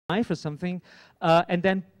or something, and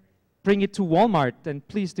then bring it to Walmart and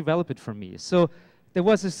please develop it for me. So there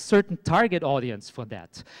was a certain target audience for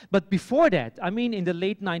that. But before that, I mean, in the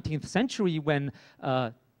late 19th century, when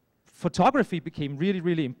photography became really,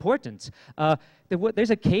 really important, there's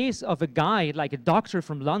a case of a guy, like a doctor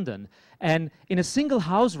from London, and in a single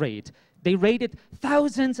house raid, they raided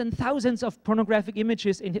thousands and thousands of pornographic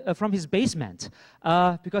images from his basement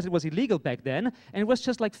because it was illegal back then. And it was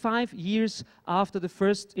just like 5 years after the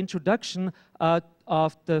first introduction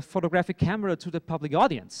of the photographic camera to the public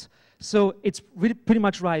audience. So it's really pretty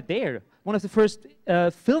much right there. One of the first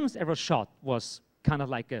films ever shot was kind of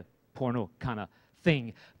like a porno kind of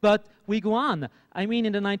thing. But we go on. I mean,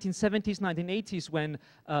 in the 1970s, 1980s, when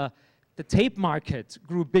the tape market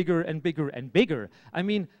grew bigger and bigger and bigger. I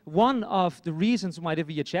mean, one of the reasons why the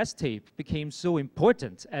VHS tape became so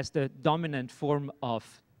important as the dominant form of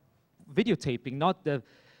videotaping, not the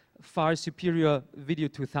far superior Video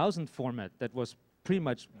 2000 format that was pretty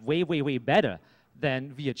much way, way, way better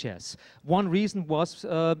than VHS. One reason was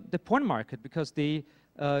the porn market, because they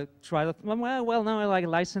tried, well, now I like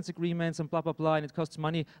license agreements and blah, blah, blah, and it costs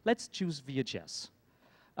money. Let's choose VHS.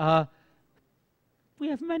 We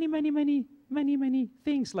have many, many, many, many, many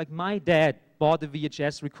things. Like my dad bought a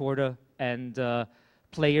VHS recorder and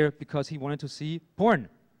player because he wanted to see porn.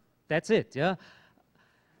 That's it, yeah?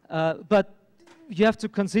 But you have to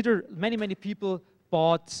consider many, many people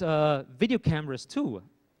bought video cameras too.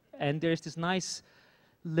 And there's this nice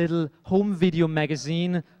little home video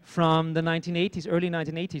magazine from the 1980s, early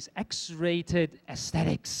 1980s, X-rated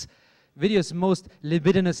aesthetics. Video's most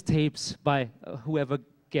libidinous tapes by whoever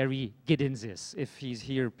Gary Giddens is. If he's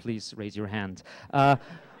here, please raise your hand.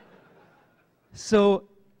 So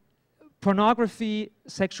pornography,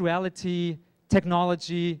 sexuality,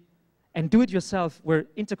 technology, and do-it-yourself were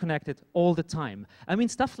interconnected all the time. I mean,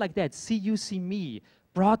 stuff like that, see you, see me,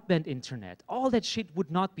 broadband internet, all that shit would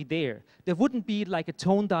not be there. There wouldn't be like a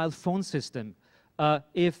tone dial phone system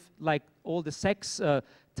if like all the sex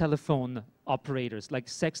telephone operators, like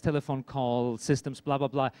sex telephone call systems, blah, blah,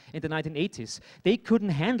 blah, in the 1980s. They couldn't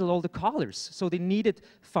handle all the callers, so they needed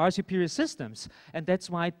far superior systems. And that's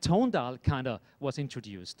why tone dial kind of was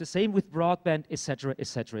introduced. The same with broadband, etc.,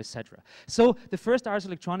 etc., etc. So the first Arse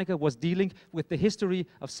Electronika was dealing with the history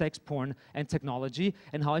of sex, porn, and technology,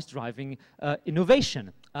 and how it's driving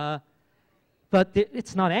innovation. But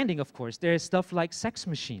it's not ending, of course. There's stuff like sex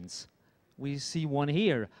machines. We see one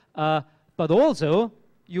here. But also,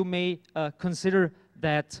 you may consider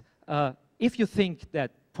that if you think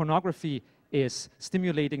that pornography is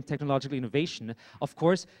stimulating technological innovation, of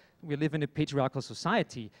course, we live in a patriarchal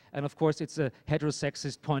society, and of course it's a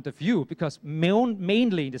heterosexist point of view, because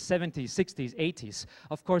mainly in the 70s, 60s, 80s,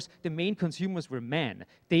 of course, the main consumers were men.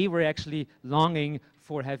 They were actually longing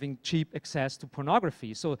for having cheap access to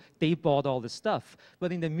pornography, so they bought all the stuff.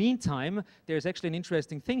 But in the meantime, there's actually an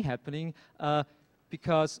interesting thing happening,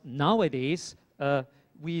 because nowadays,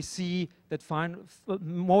 we see that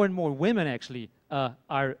more and more women actually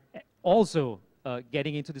are also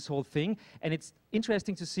getting into this whole thing. And it's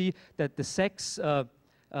interesting to see that the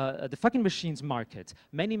the fucking machines market,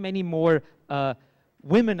 many, many more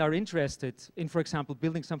women are interested in, for example,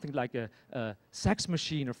 building something like a sex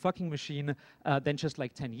machine or fucking machine than just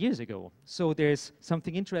like 10 years ago. So there's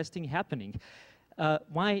something interesting happening.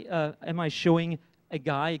 Why am I showing a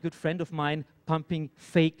guy, a good friend of mine, pumping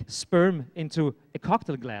fake sperm into a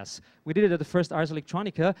cocktail glass? We did it at the first Arse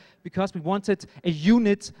Electronika because we wanted a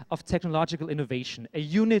unit of technological innovation, a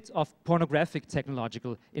unit of pornographic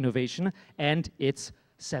technological innovation, and it's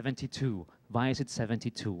 72. Why is it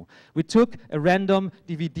 72? We took a random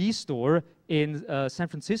DVD store in San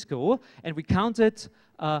Francisco and we counted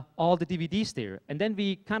all the DVDs there, and then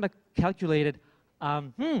we kind of calculated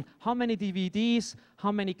how many DVDs,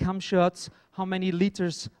 how many cum shots, how many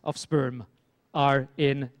liters of sperm are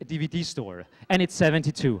in a DVD store. And it's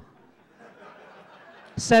 72.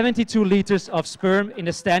 72 liters of sperm in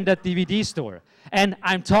a standard DVD store. And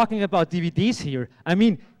I'm talking about DVDs here. I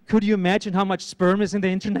mean, could you imagine how much sperm is in the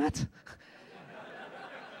internet?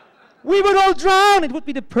 We would all drown. It would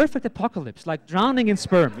be the perfect apocalypse, like drowning in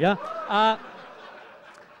sperm, yeah?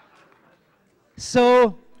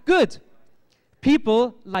 So, good.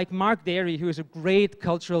 People like Mark Derry, who is a great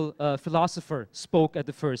cultural philosopher, spoke at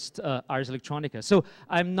the first Arse Electronika. So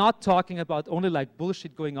I'm not talking about only like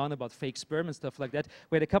bullshit going on about fake sperm and stuff like that.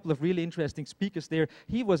 We had a couple of really interesting speakers there.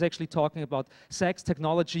 He was actually talking about sex,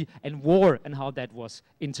 technology, and war, and how that was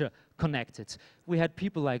interconnected. We had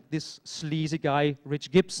people like this sleazy guy, Rich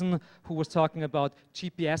Gibson, who was talking about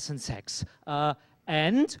GPS and sex.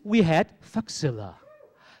 And we had Foxilla.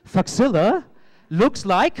 Foxilla looks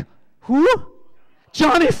like who?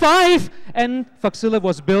 Johnny Five! And Foxzilla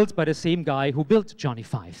was built by the same guy who built Johnny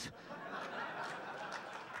Five.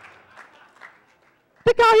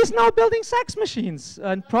 The guy is now building sex machines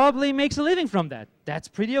and probably makes a living from that. That's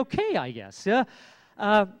pretty okay, I guess. Yeah.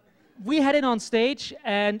 We had it on stage,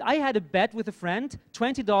 and I had a bet with a friend,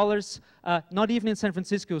 $20, not even in San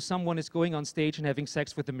Francisco, someone is going on stage and having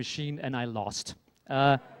sex with a machine, and I lost.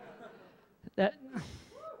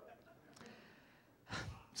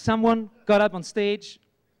 Someone got up on stage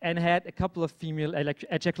and had a couple of female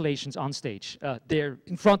ejaculations on stage. There,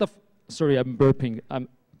 in front of, sorry, I'm burping.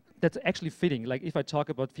 That's actually fitting. Like, if I talk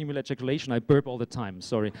about female ejaculation, I burp all the time,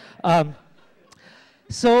 sorry.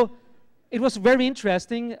 So, it was very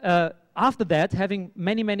interesting. After that, having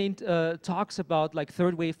many talks about like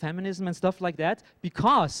third wave feminism and stuff like that,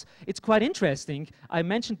 because it's quite interesting. I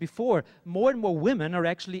mentioned before, more and more women are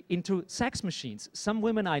actually into sex machines. Some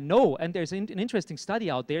women I know, and there's an interesting study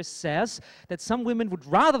out there, says that some women would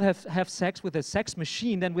rather have sex with a sex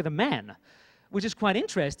machine than with a man. Which is quite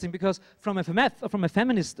interesting, because from a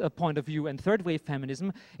feminist point of view and third wave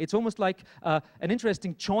feminism, it's almost like an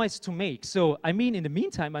interesting choice to make. So, I mean, in the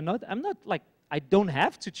meantime, I'm not like, I don't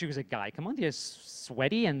have to choose a guy. Come on, they're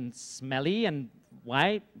sweaty and smelly, and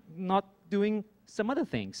why not doing some other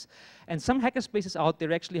things? And some hackerspaces out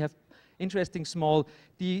there actually have interesting small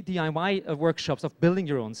DIY workshops of building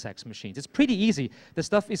your own sex machines. It's pretty easy. The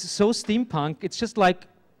stuff is so steampunk, it's just like,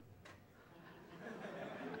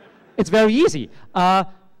 it's very easy.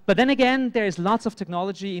 But then again, there's lots of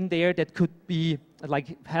technology in there that could be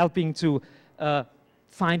like helping to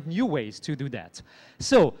find new ways to do that.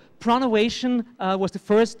 So, pronovation was the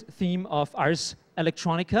first theme of Arse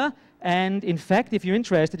Electronika. And in fact, if you're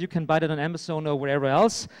interested, you can buy that on Amazon or wherever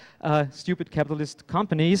else, stupid capitalist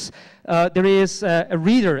companies. There is a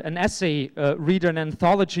reader, an essay reader, an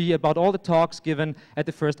anthology about all the talks given at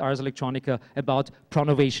the first Arse Electronika about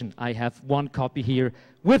pronovation. I have one copy here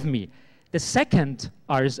with me. The second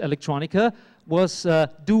Arse Electronika was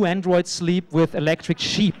Do Androids Sleep with Electric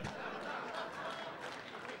Sheep?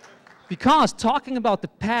 Because talking about the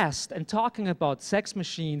past and talking about sex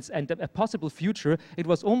machines and a possible future, it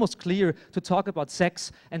was almost clear to talk about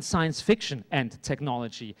sex and science fiction and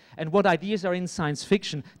technology, and what ideas are in science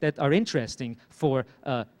fiction that are interesting for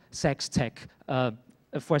sex tech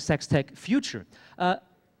future.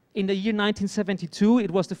 In the year 1972,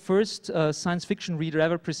 it was the first science fiction reader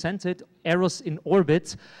ever presented, Eros in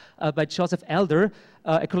Orbit, by Joseph Elder,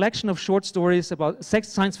 a collection of short stories about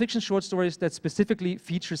science fiction short stories that specifically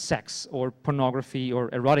feature sex or pornography or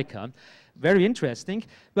erotica. Very interesting,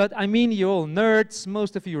 but I mean, you're all nerds,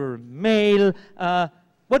 most of you are male.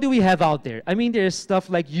 What do we have out there? I mean, there's stuff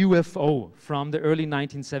like UFO from the early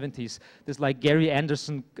 1970s. There's like Gary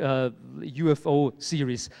Anderson UFO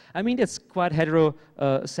series. I mean, that's quite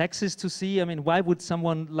heterosexist to see. I mean, why would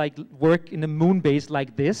someone like work in a moon base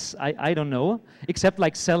like this? I don't know. Except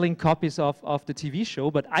like selling copies of the TV show,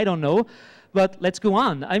 but I don't know. But let's go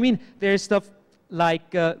on. I mean, there's stuff like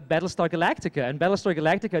Battlestar Galactica, and Battlestar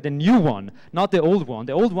Galactica, the new one, not the old one.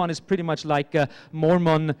 The old one is pretty much like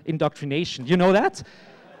Mormon indoctrination. You know that?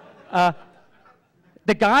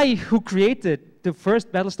 The guy who created the first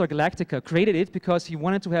Battlestar Galactica created it because he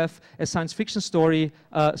wanted to have a science fiction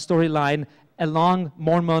storyline along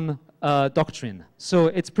Mormon doctrine. So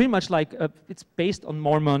it's pretty much like, it's based on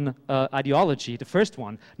Mormon ideology, the first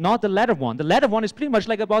one, not the latter one. The latter one is pretty much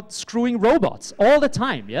like about screwing robots all the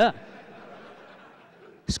time, yeah.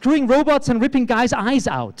 Screwing robots and ripping guys' eyes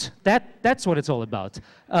out. That's what it's all about.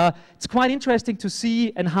 It's quite interesting to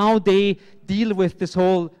see and how they deal with this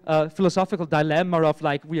whole philosophical dilemma of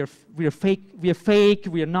like we are fake,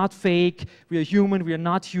 we are not fake, we are human, we are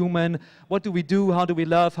not human. What do we do? How do we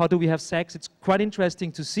love? How do we have sex? It's quite interesting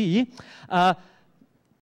to see.